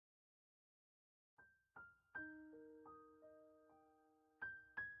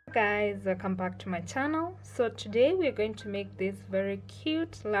Guys, welcome back to my channel. So today we're going to make this very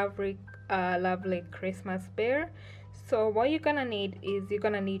cute lovely Christmas bear. So what you're gonna need is you're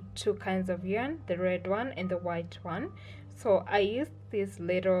gonna need two kinds of yarn, the red one and the white one. So I used this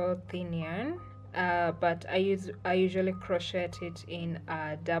little thin yarn, but I usually crochet it in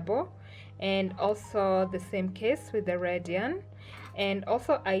double, and also the same case with the red yarn. And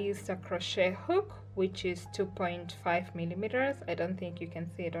also I used a crochet hook, which is 2.5 millimeters. I don't think you can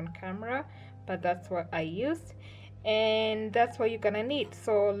see it on camera, but that's what I used, and that's what you're gonna need.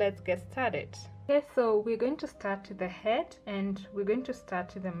 So let's get started. Okay, so we're going to start with the head, and we're going to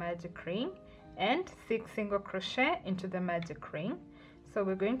start with the magic ring and 6 single crochet into the magic ring. So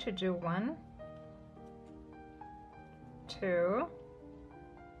we're going to do 1, 2,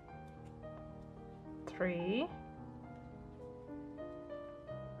 3,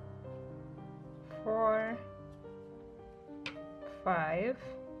 4, 5,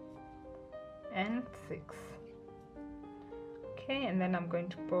 and 6. Okay, and then I'm going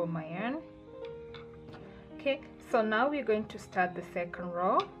to pull my yarn. Okay, so now we're going to start the second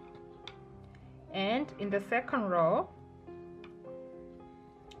row, and in the second row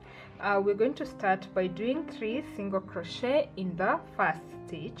we're going to start by doing 3 single crochet in the first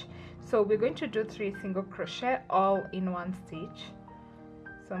stitch. So we're going to do 3 single crochet all in one stitch.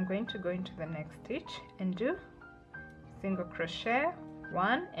 So I'm going to go into the next stitch and do single crochet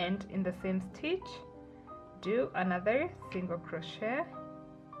 1, and in the same stitch do another single crochet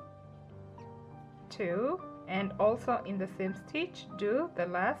 2, and also in the same stitch do the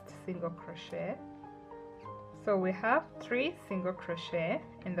last single crochet. So we have 3 single crochet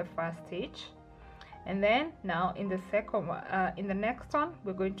in the first stitch, and then now in the second one, in the next one,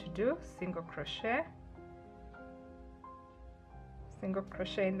 we're going to do single crochet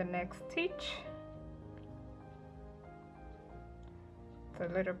in the next stitch. It's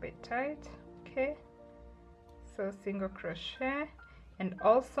a little bit tight. Okay, so single crochet, and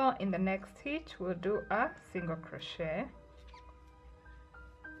also in the next stitch we'll do a single crochet.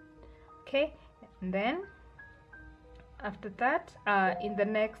 Okay, and then after that, in the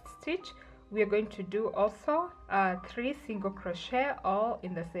next stitch we are going to do also 3 single crochet all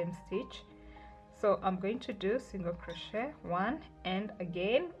in the same stitch. So I'm going to do single crochet 1, and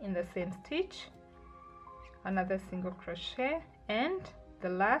again in the same stitch another single crochet, and the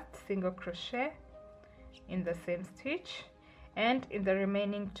last single crochet in the same stitch, and in the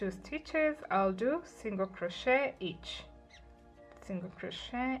remaining 2 stitches I'll do single crochet each, single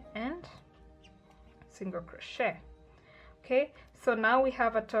crochet and single crochet. Okay, so now we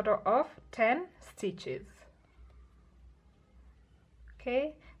have a total of 10 stitches.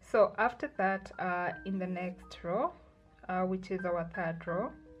 Okay, so after that, in the next row, which is our third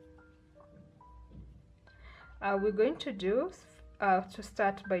row, we're going to do to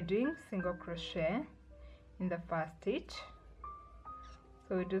start by doing single crochet in the first stitch.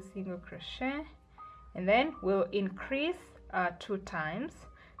 So we do single crochet, and then we'll increase 2 times.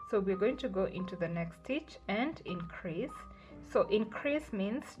 So we're going to go into the next stitch and increase. So increase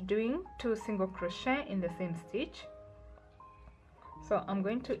means doing 2 single crochet in the same stitch. So I'm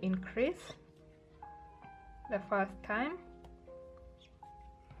going to increase the first time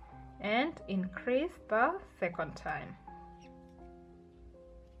and increase the second time.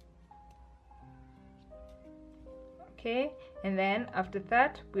 Okay, and then after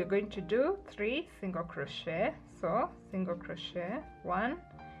that we're going to do 3 single crochet. So single crochet 1,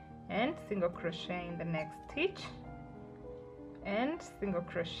 and single crochet in the next stitch, and single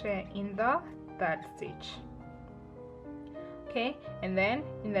crochet in the third stitch. Okay, and then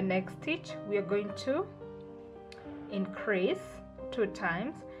in the next stitch we are going to increase 2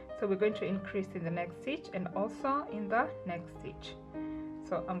 times. So we're going to increase in the next stitch and also in the next stitch.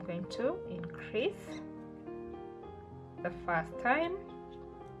 So I'm going to increase the first time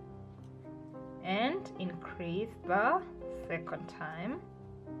and increase the second time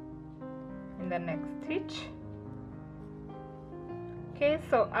in the next stitch. Okay,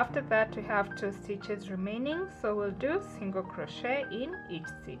 so after that we have 2 stitches remaining, so we'll do single crochet in each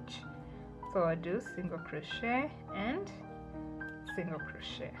stitch. So I'll do single crochet and single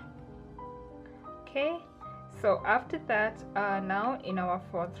crochet. Okay, so after that, now in our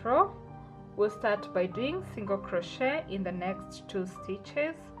 4th row we'll start by doing single crochet in the next 2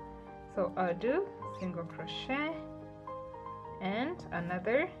 stitches. So I'll do single crochet and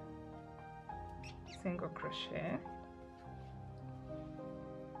another single crochet.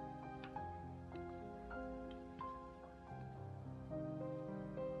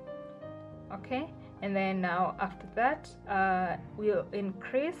 Okay, and then now after that we'll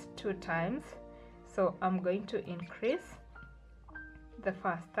increase 2 times. So I'm going to increase the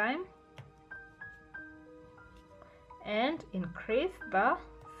first time and increase the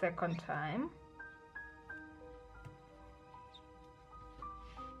second time.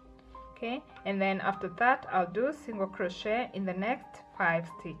 Okay, and then after that I'll do single crochet in the next 5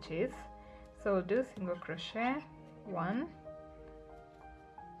 stitches. So I'll do single crochet 1,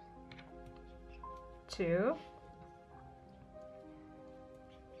 2,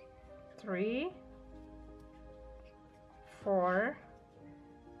 3, 4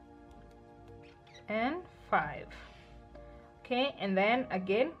 and 5. Okay, and then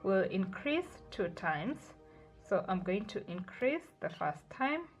again we'll increase 2 times. So I'm going to increase the first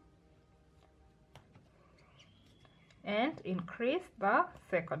time and increase the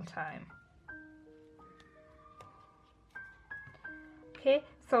second time. Okay,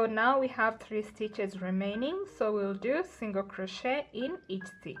 so now we have 3 stitches remaining, so we'll do single crochet in each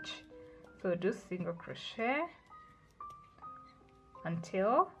stitch. So do single crochet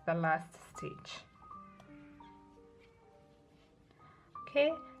until the last stitch.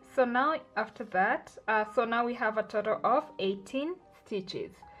 Okay, so now after that, so now we have a total of 18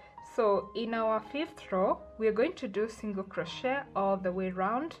 stitches. So in our 5th row, we're going to do single crochet all the way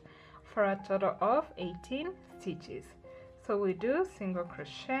around for a total of 18 stitches. So we do single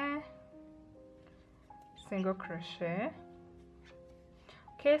crochet, single crochet.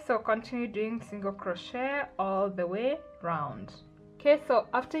 Okay, so continue doing single crochet all the way round. Okay, so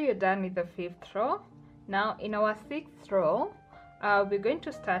after you're done with the 5th row, now in our 6th row, we're going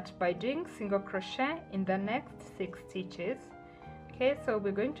to start by doing single crochet in the next 6 stitches. Okay, so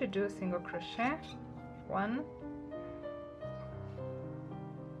we're going to do single crochet 1,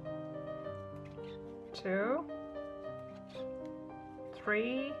 2,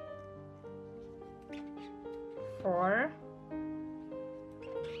 3, 4,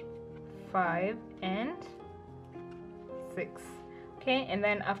 5 and 6. Okay, and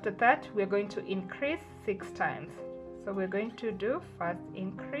then after that we're going to increase 6 times. So we're going to do first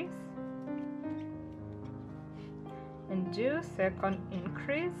increase and do second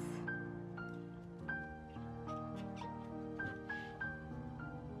increase,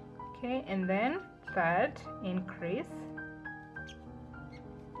 okay, and then third increase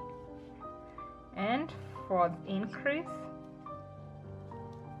and fourth increase,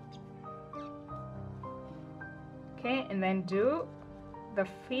 okay, and then do the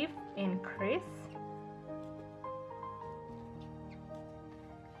 5th increase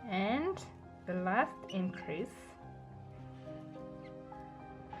and the last increase.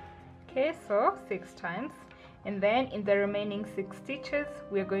 Okay, so 6 times, and then in the remaining 6 stitches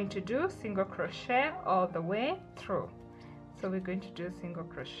we're going to do single crochet all the way through. So we're going to do single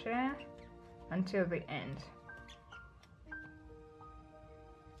crochet until the end.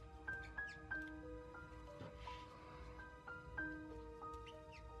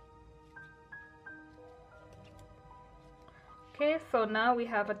 Okay, so now we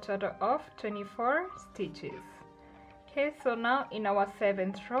have a total of 24 stitches. Okay, so now in our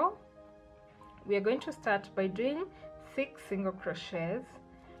 7th row, we are going to start by doing 6 single crochets.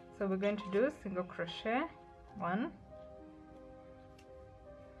 So we're going to do single crochet 1,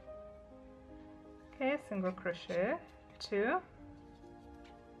 okay, single crochet 2,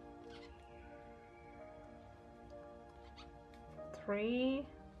 3,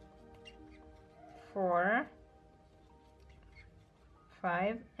 4,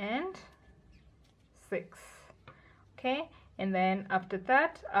 5 and 6. Okay, and then after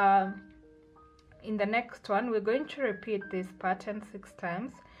that, in the next one we're going to repeat this pattern 6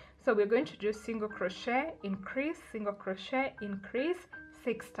 times. So we're going to do single crochet, increase, single crochet, increase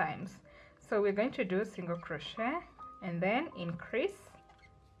 6 times. So we're going to do single crochet and then increase.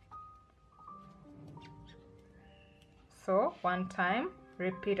 So 1 time,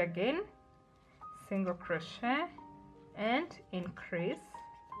 repeat again, single crochet and increase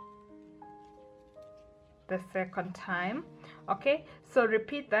the second time. Okay, so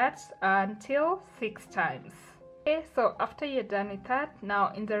repeat that until 6 times. Okay, so after you're done with that,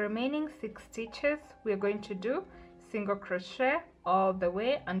 now in the remaining 6 stitches we're going to do single crochet all the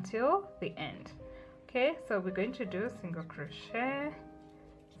way until the end. Okay, so we're going to do single crochet,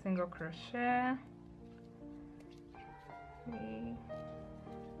 single crochet, 3,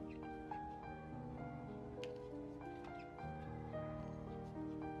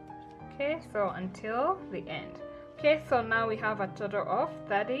 okay, so until the end. Okay, so now we have a total of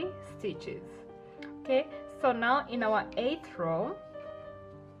 30 stitches. Okay, so now in our 8th row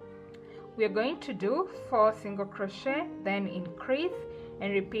we are going to do 4 single crochet, then increase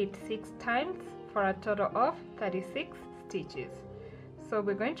and repeat 6 times for a total of 36 stitches. So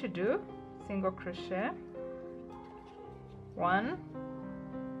we're going to do single crochet 1,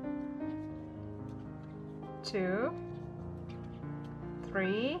 2,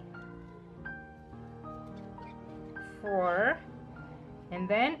 3, 4, and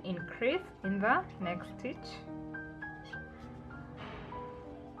then increase in the next stitch,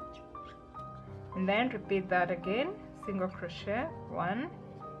 and then repeat that again. Single crochet, 1,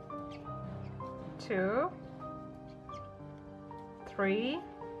 2, 3,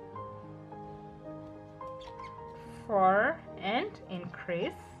 4, and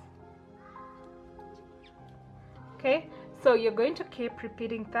increase. Okay, so you're going to keep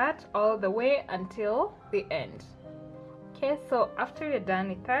repeating that all the way until the end. Okay, so after you're done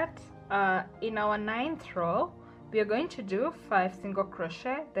with that, in our 9th row we are going to do 5 single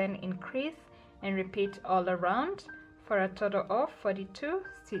crochet, then increase and repeat all around for a total of 42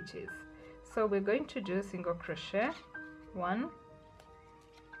 stitches. So we're going to do single crochet, 1,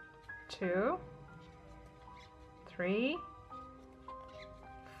 2, 3,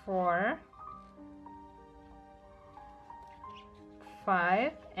 4,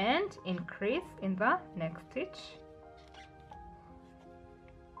 5, and increase in the next stitch.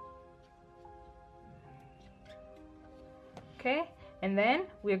 Okay, and then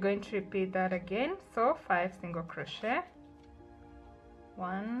we're going to repeat that again. So 5 single crochet,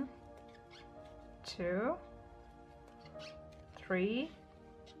 1, 2, 3,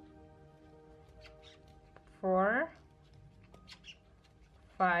 4,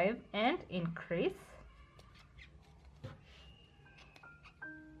 5, and increase.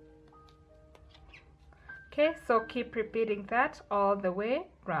 Okay, so keep repeating that all the way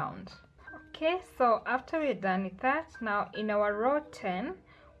round. Okay, so after we're done with that, now in our row 10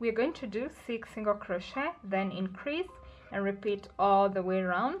 we're going to do 6 single crochet, then increase and repeat all the way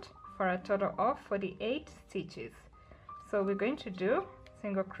around for a total of 48 stitches. So we're going to do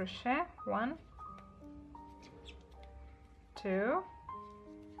single crochet, 1, 2,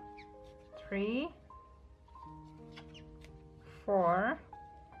 3, 4,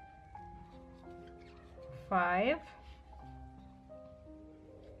 5,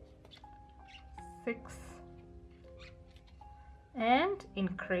 6, and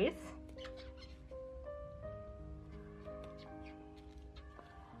increase.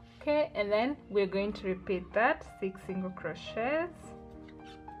 Okay, and then we're going to repeat that 6 single crochets,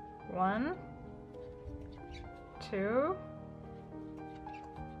 1, 2,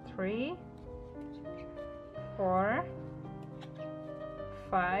 3, 4,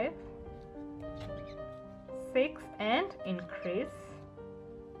 5, 6, and increase.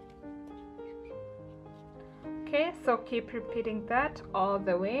 Okay, so keep repeating that all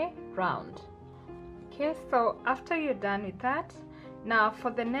the way round. Okay, so after you're done with that, now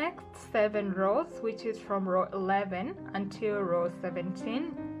for the next 7 rows, which is from row 11 until row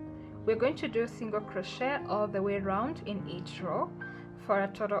 17, we're going to do single crochet all the way around in each row for a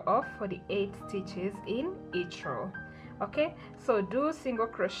total of 48 stitches in each row. Okay, so do single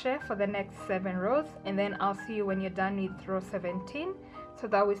crochet for the next 7 rows, and then I'll see you when you're done with row 17, so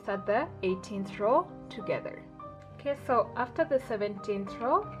that we start the 18th row together. Okay, so after the 17th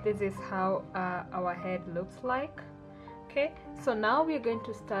row, this is how our head looks like. Okay, so now we're going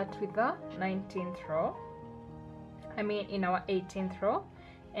to start with the 19th row, in our 18th row,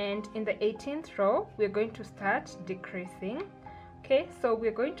 and in the 18th row we're going to start decreasing. Okay, so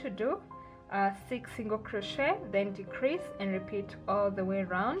we're going to do 6 single crochet, then decrease and repeat all the way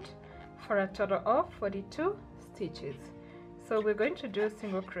around for a total of 42 stitches. So we're going to do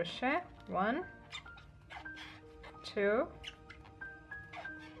single crochet, 1, 2,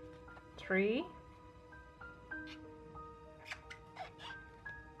 3,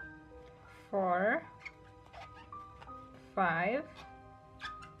 4, 5,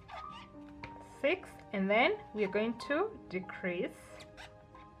 6, and then we're going to decrease.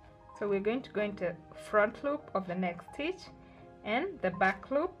 So we're going to go into front loop of the next stitch and the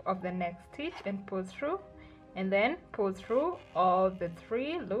back loop of the next stitch and pull through, and then pull through all the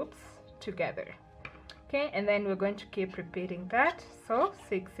 3 loops together. Okay, and then we're going to keep repeating that. So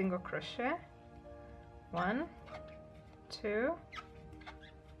 6 single crochet, 1, 2,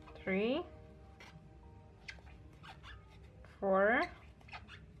 3, 4,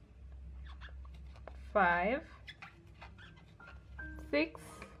 5, 6,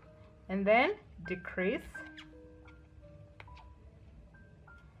 and then decrease.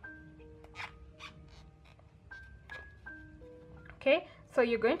 Okay, so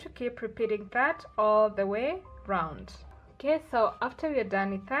you're going to keep repeating that all the way round. Okay, so after we're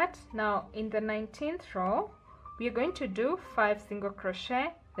done with that, now in the 19th row we're going to do 5 single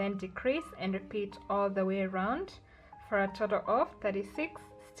crochet, then decrease and repeat all the way around for a total of 36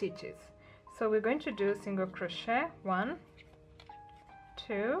 stitches. So we're going to do single crochet, 1,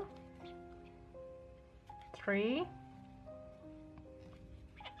 2, 3,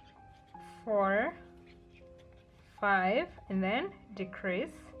 4, 5, and then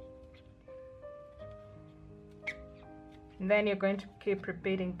decrease. And then you're going to keep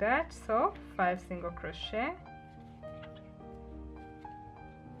repeating that, so 5 single crochet,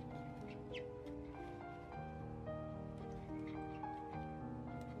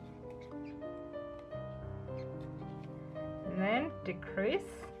 and then decrease,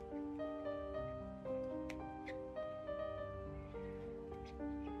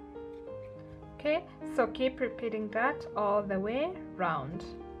 okay, so keep repeating that all the way round.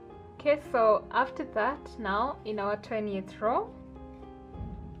 Okay, so after that, now in our 20th row,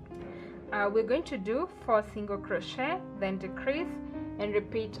 we're going to do 4 single crochet, then decrease and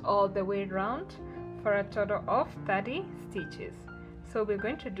repeat all the way around for a total of 30 stitches. So we're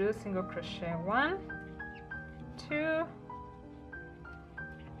going to do single crochet 1, 2,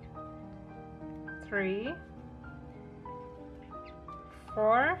 3,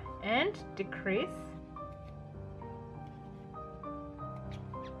 4, and decrease.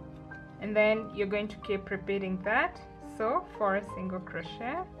 And then you're going to keep repeating that, so 4 single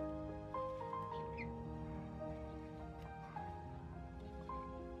crochet,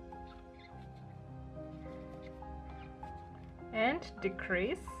 and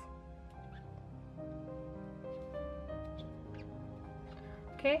decrease,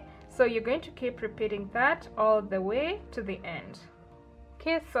 okay, so you're going to keep repeating that all the way to the end.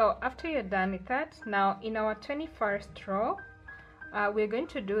 Okay, so after you're done with that, now in our 21st row, we're going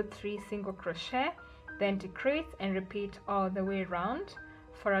to do 3 single crochet, then decrease and repeat all the way around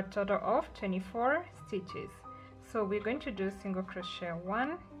for a total of 24 stitches. So we're going to do single crochet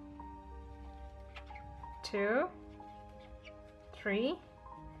 1, 2, 3,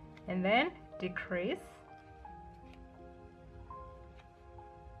 and then decrease,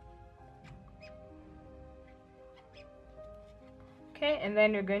 okay, and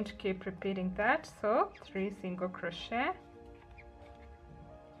then you're going to keep repeating that, so 3 single crochet,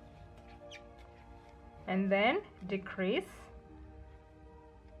 and then decrease,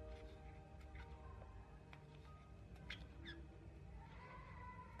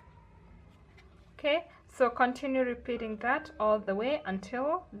 okay, so continue repeating that all the way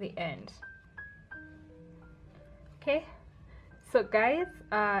until the end. Okay, so guys,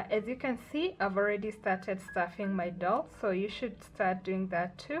 as you can see, I've already started stuffing my doll, so you should start doing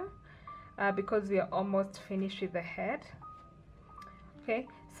that too, because we are almost finished with the head. Okay,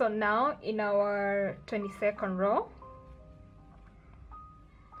 so now in our 22nd row,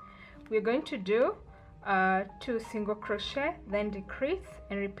 we're going to do 2 single crochet, then decrease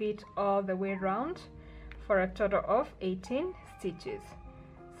and repeat all the way around for a total of 18 stitches.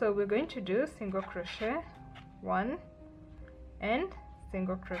 So we're going to do single crochet 1 and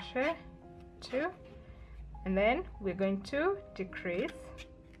single crochet 2, and then we're going to decrease,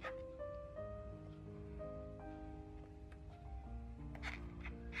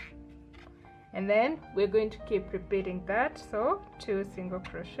 and then we're going to keep repeating that, so 2 single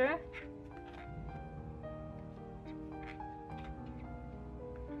crochet,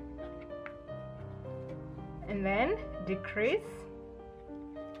 and then decrease,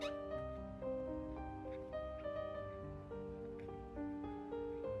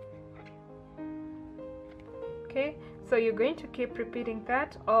 okay, so you're going to keep repeating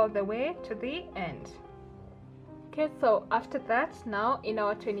that all the way to the end. Okay, so after that, now in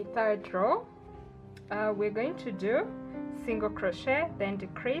our 23rd row, we're going to do single crochet, then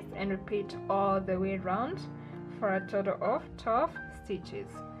decrease and repeat all the way around for a total of 12 stitches.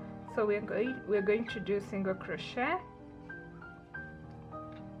 So we're going to do single crochet,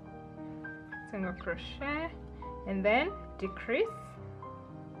 single crochet, and then decrease,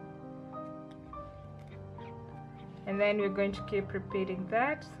 and then we're going to keep repeating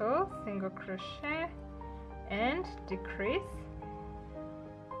that, so single crochet and decrease,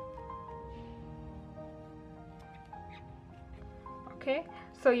 okay,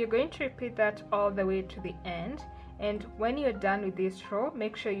 so you're going to repeat that all the way to the end, and when you're done with this row,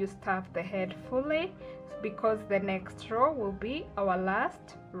 make sure you stuff the head fully, because the next row will be our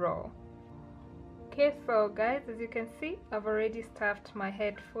last row. Okay, so guys, as you can see, I've already stuffed my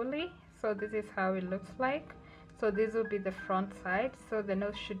head fully, so this is how it looks like. So this will be the front side, so the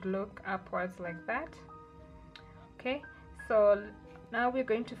nose should look upwards like that. Okay, so now we're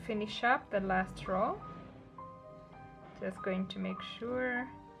going to finish up the last row. Just going to make sure.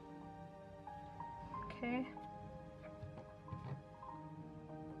 Okay.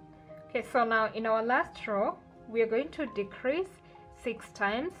 Okay, so now in our last row, we are going to decrease 6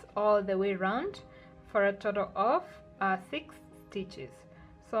 times all the way around for a total of 6 stitches.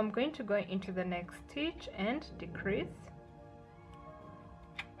 So I'm going to go into the next stitch and decrease,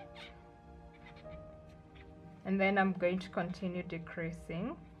 and then I'm going to continue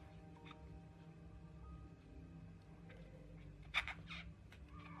decreasing.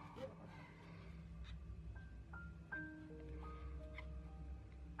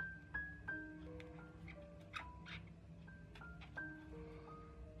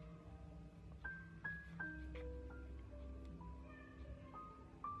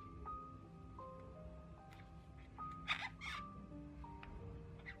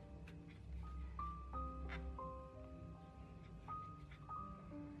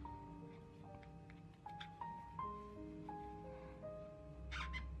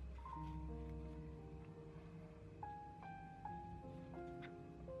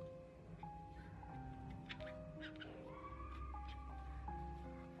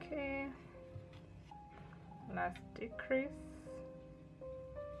 Okay, last decrease.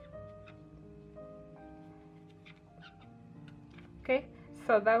 Okay,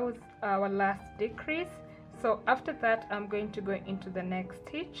 so that was our last decrease. So after that, I'm going to go into the next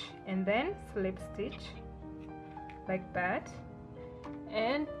stitch and then slip stitch like that,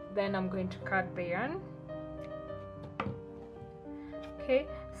 and then I'm going to cut the yarn. Okay,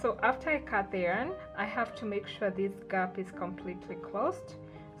 so after I cut the yarn, I have to make sure this gap is completely closed.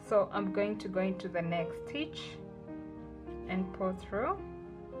 So I'm going to go into the next stitch and pull through,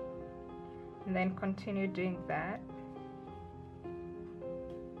 and then continue doing that.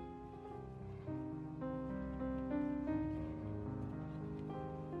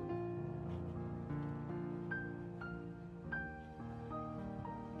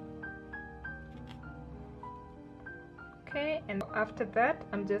 Okay, and after that,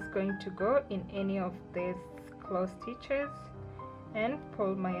 I'm just going to go in any of these closed stitches and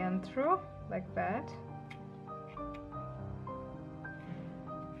pull my yarn through like that.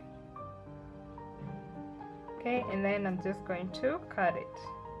 Okay, and then I'm just going to cut it.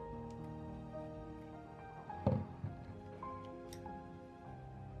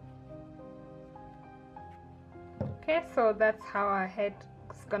 Okay, so that's how our head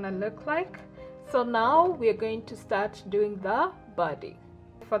is gonna look like. So now we're going to start doing the body.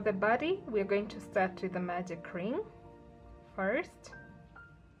 For the body, we're going to start with the magic ring first,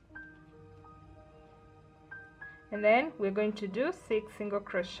 and then we're going to do 6 single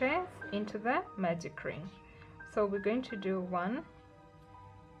crochets into the magic ring. So we're going to do 1,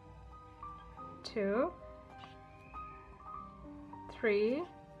 2, 3,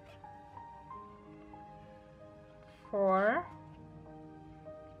 4,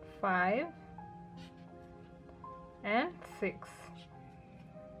 5, and 6.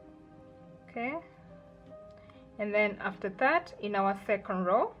 Okay, and then after that, in our second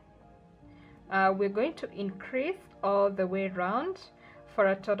row, we're going to increase all the way around for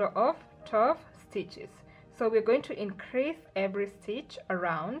a total of 12 stitches. So we're going to increase every stitch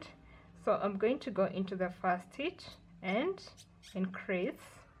around. So I'm going to go into the first stitch and increase,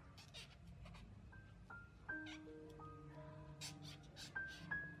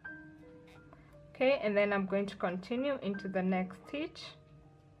 okay, and then I'm going to continue into the next stitch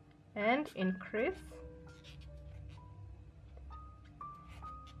and increase,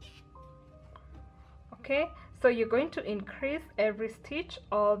 okay. So you're going to increase every stitch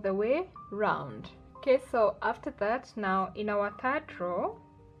all the way round. Okay, so after that, now in our third row,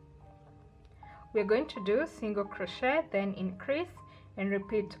 we're going to do single crochet, then increase and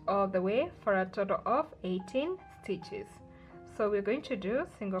repeat all the way for a total of 18 stitches. So we're going to do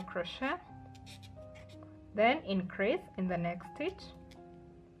single crochet, then increase in the next stitch,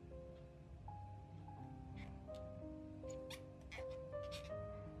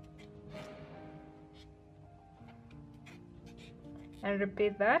 and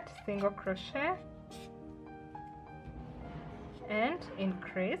repeat that, single crochet and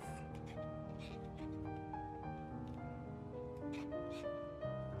increase,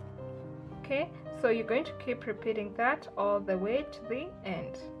 okay. So you're going to keep repeating that all the way to the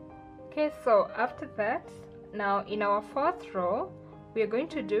end. Okay, so after that, now in our fourth row, we are going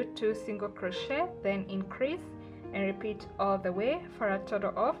to do 2 single crochet, then increase and repeat all the way for a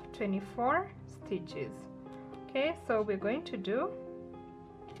total of 24 stitches. Okay, so we're going to do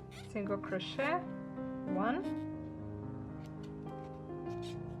single crochet, 1,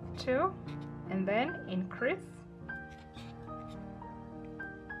 2, and then increase,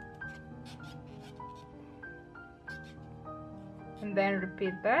 and then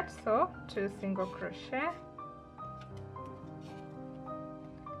repeat that, so 2 single crochet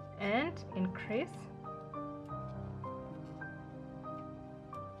and increase,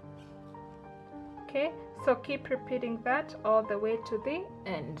 Okay, so keep repeating that all the way to the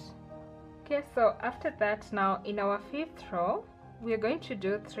end. Okay, so after that, now in our 5th row we are going to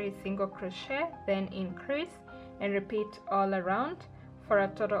do 3 single crochet, then increase and repeat all around for a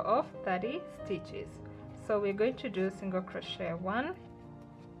total of 30 stitches. So we're going to do single crochet 1,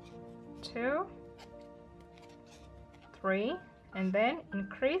 2, 3, and then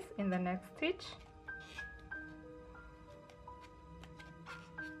increase in the next stitch.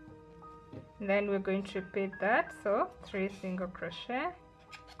 And then we're going to repeat that, so 3 single crochet,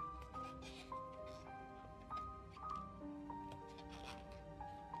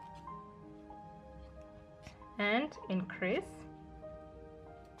 and increase.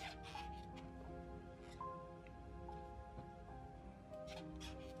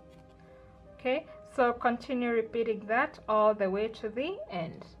 Okay, so continue repeating that all the way to the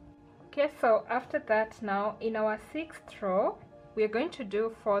end. Okay, so after that, now in our 6th row we are going to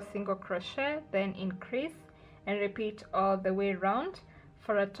do 4 single crochet, then increase and repeat all the way around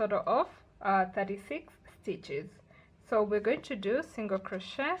for a total of 36 stitches. So we're going to do single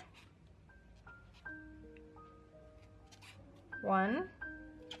crochet, 1,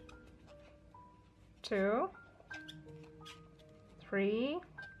 2, 3,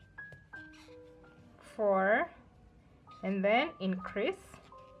 4, and then increase,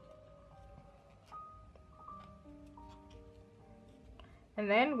 and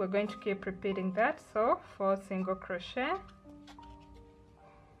then we're going to keep repeating that, so 4 single crochet,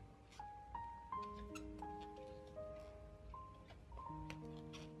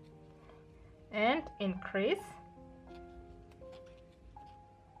 and increase,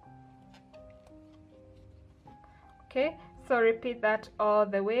 okay, so repeat that all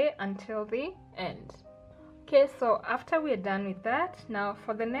the way until the end. Okay, so after we're done with that, now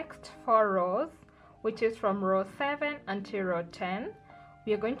for the next 4 rows, which is from row 7 until row 10,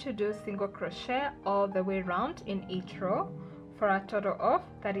 we are going to do single crochet all the way around in each row for a total of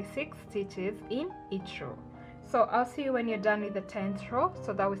 36 stitches in each row. So I'll see you when you're done with the 10th row,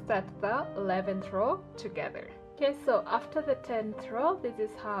 so that we start the 11th row together. Okay, so after the 10th row, this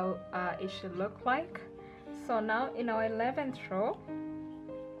is how it should look like. So now in our 11th row,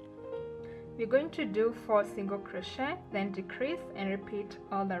 we're going to do 4 single crochet, then decrease and repeat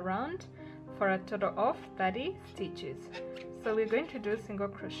all around for a total of 30 stitches. So we're going to do single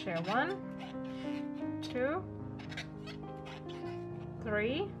crochet 1, 2,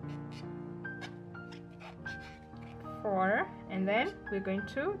 3, 4, and then we're going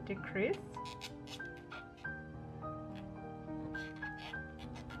to decrease,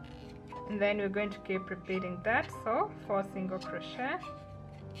 and then we're going to keep repeating that, so 4 single crochet,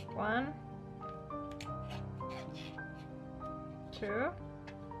 1, 2,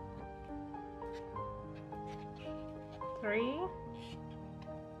 3,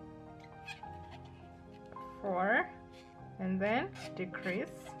 4, and then decrease,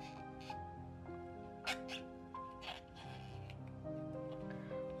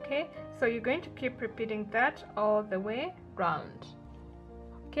 okay, so you're going to keep repeating that all the way round.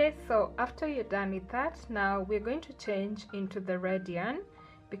 Okay, so after you're done with that, now we're going to change into the red yarn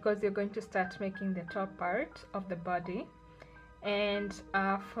because you're going to start making the top part of the body. And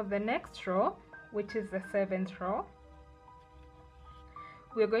for the next row, which is the 7th row,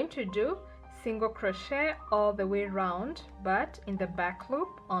 we're going to do single crochet all the way around, but in the back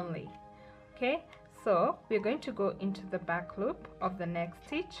loop only. Okay, so we're going to go into the back loop of the next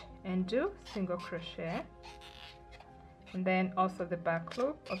stitch and do single crochet, and then also the back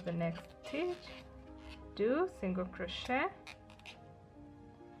loop of the next stitch, do single crochet,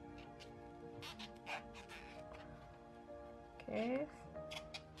 okay,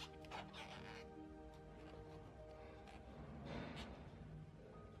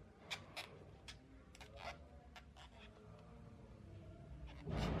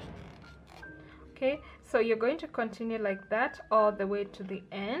 okay, so you're going to continue like that all the way to the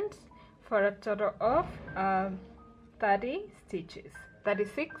end for a total of 30 stitches,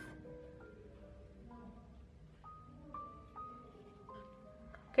 36.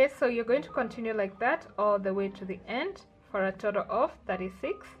 Okay, so you're going to continue like that all the way to the end for a total of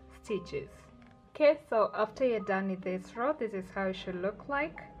 36 stitches. Okay, so after you're done with this row, this is how it should look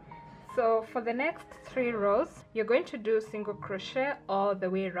like. So for the next 3 rows, you're going to do single crochet all the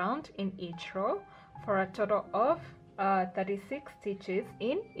way around in each row for a total of 36 stitches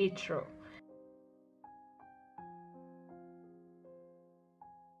in each row.